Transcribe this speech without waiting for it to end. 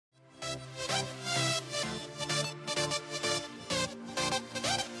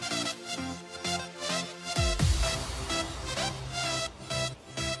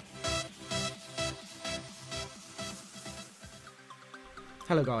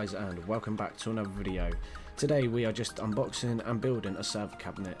Hello guys and welcome back to another video. Today we are just unboxing and building a server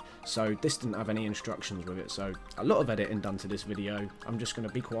cabinet. So this didn't have any instructions with it, so a lot of editing done to this video. I'm just going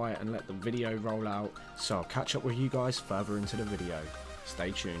to be quiet and let the video roll out, so I'll catch up with you guys further into the video.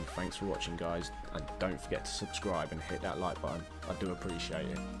 Stay tuned, thanks for watching guys, and don't forget to subscribe and hit that like button, I do appreciate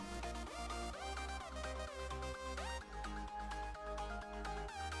it.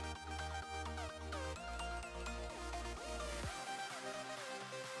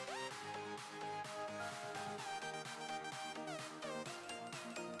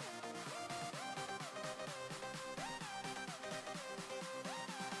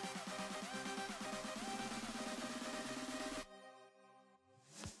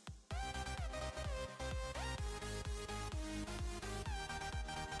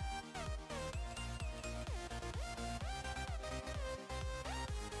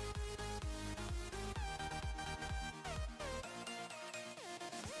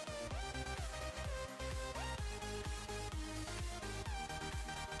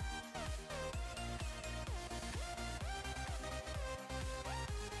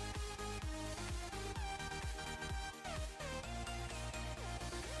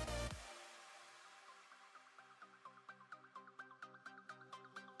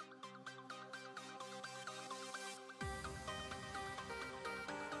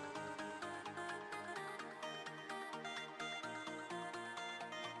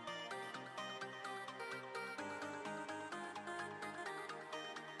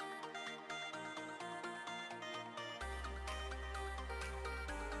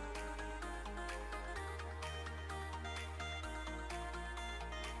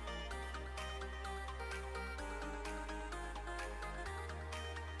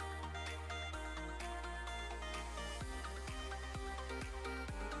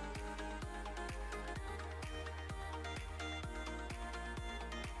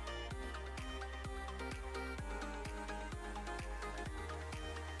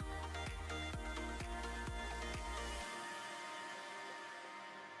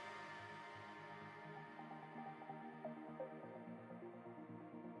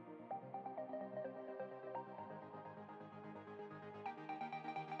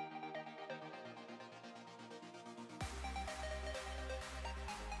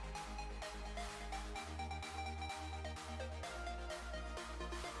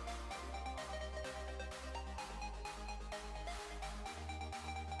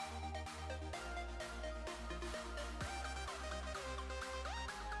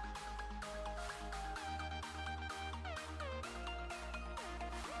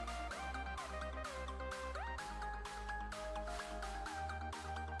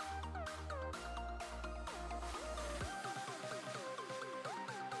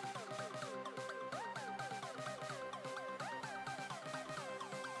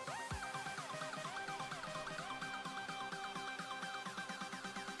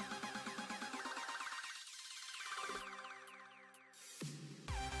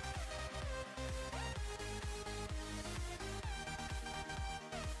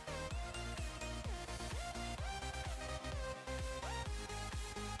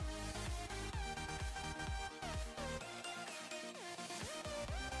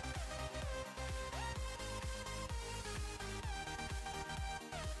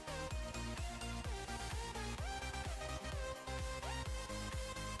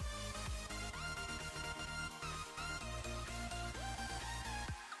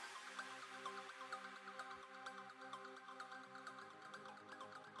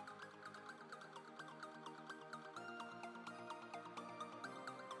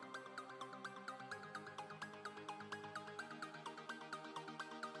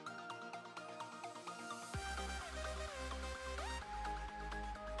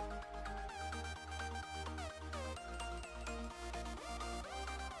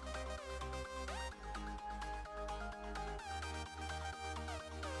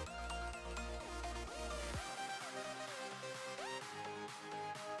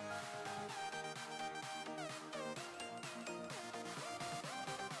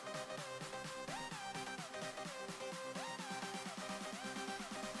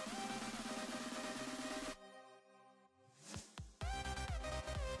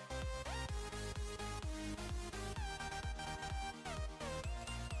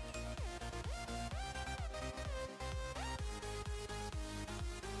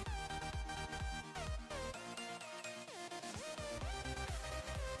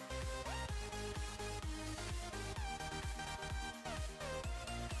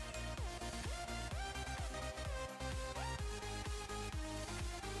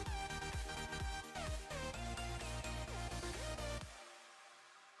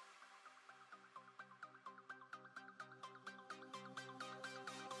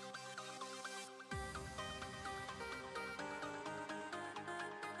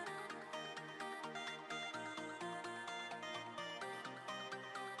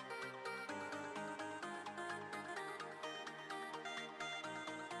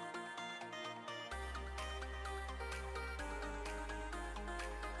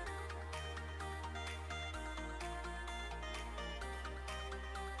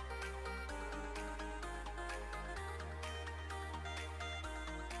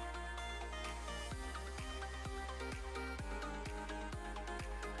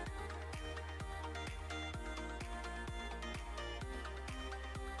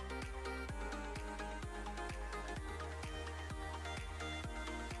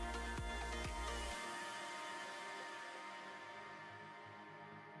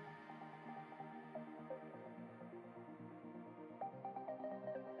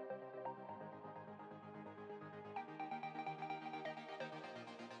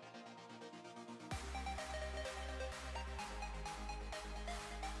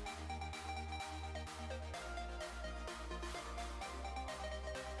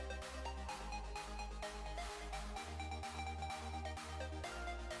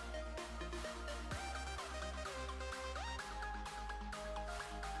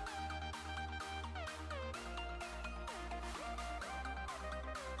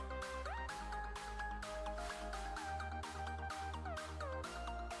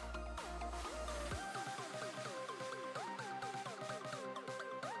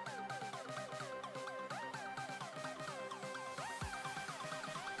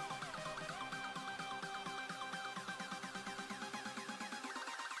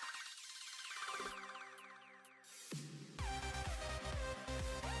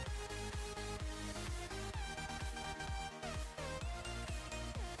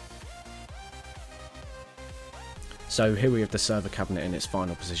 So here we have the server cabinet in its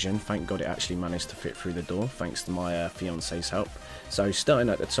final position. Thank God it actually managed to fit through the door, thanks to my fiance's help. So starting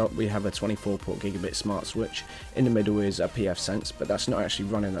at the top, we have a 24 port gigabit smart switch. In the middle is a PF Sense, but that's not actually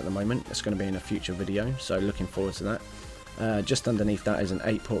running at the moment. It's going to be in a future video, so looking forward to that. Just underneath that is an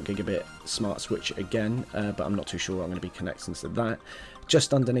 8 port gigabit smart switch again, but I'm not too sure what I'm going to be connecting to that.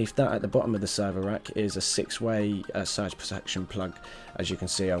 Just underneath that, at the bottom of the server rack, is a 6-way surge protection plug. As you can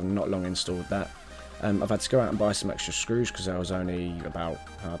see, I've not long installed that. I've had to go out and buy some extra screws because there was only about,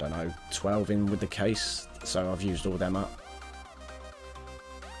 I don't know, 12 in with the case, so I've used all them up.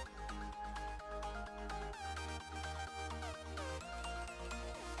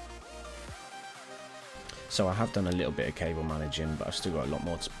 So I have done a little bit of cable managing, but I've still got a lot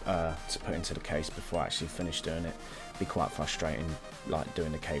more to put into the case before I actually finish doing it. It'd be quite frustrating, like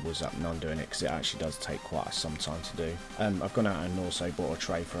doing the cables up and undoing it, because it actually does take quite some time to do. I've gone out and also bought a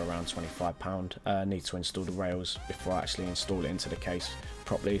tray for around £25. Need to install the rails before I actually install it into the case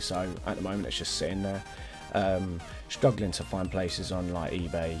properly, so at the moment it's just sitting there. Struggling to find places on like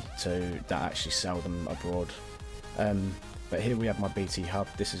eBay that actually sell them abroad. But here we have my BT hub.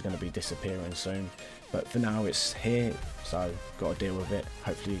 This is going to be disappearing soon, but for now it's here, so got to deal with it.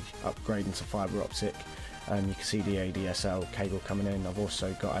 Hopefully upgrading to fibre optic. You can see the ADSL cable coming in. I've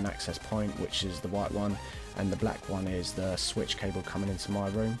also got an access point, which is the white one, and the black one is the switch cable coming into my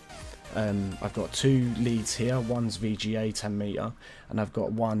room. I've got 2 leads here. One's VGA 10 meter, and I've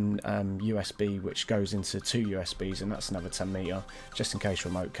got one USB which goes into 2 USBs, and that's another 10 meter, just in case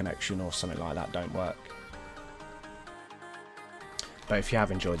remote connection or something like that don't work. But if you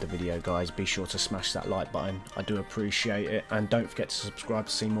have enjoyed the video, guys, be sure to smash that like button. I do appreciate it, and don't forget to subscribe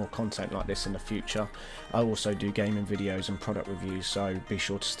to see more content like this in the future. I also do gaming videos and product reviews, so be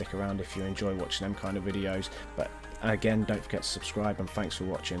sure to stick around if you enjoy watching them kind of videos. But again, don't forget to subscribe, and thanks for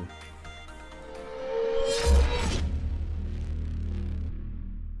watching.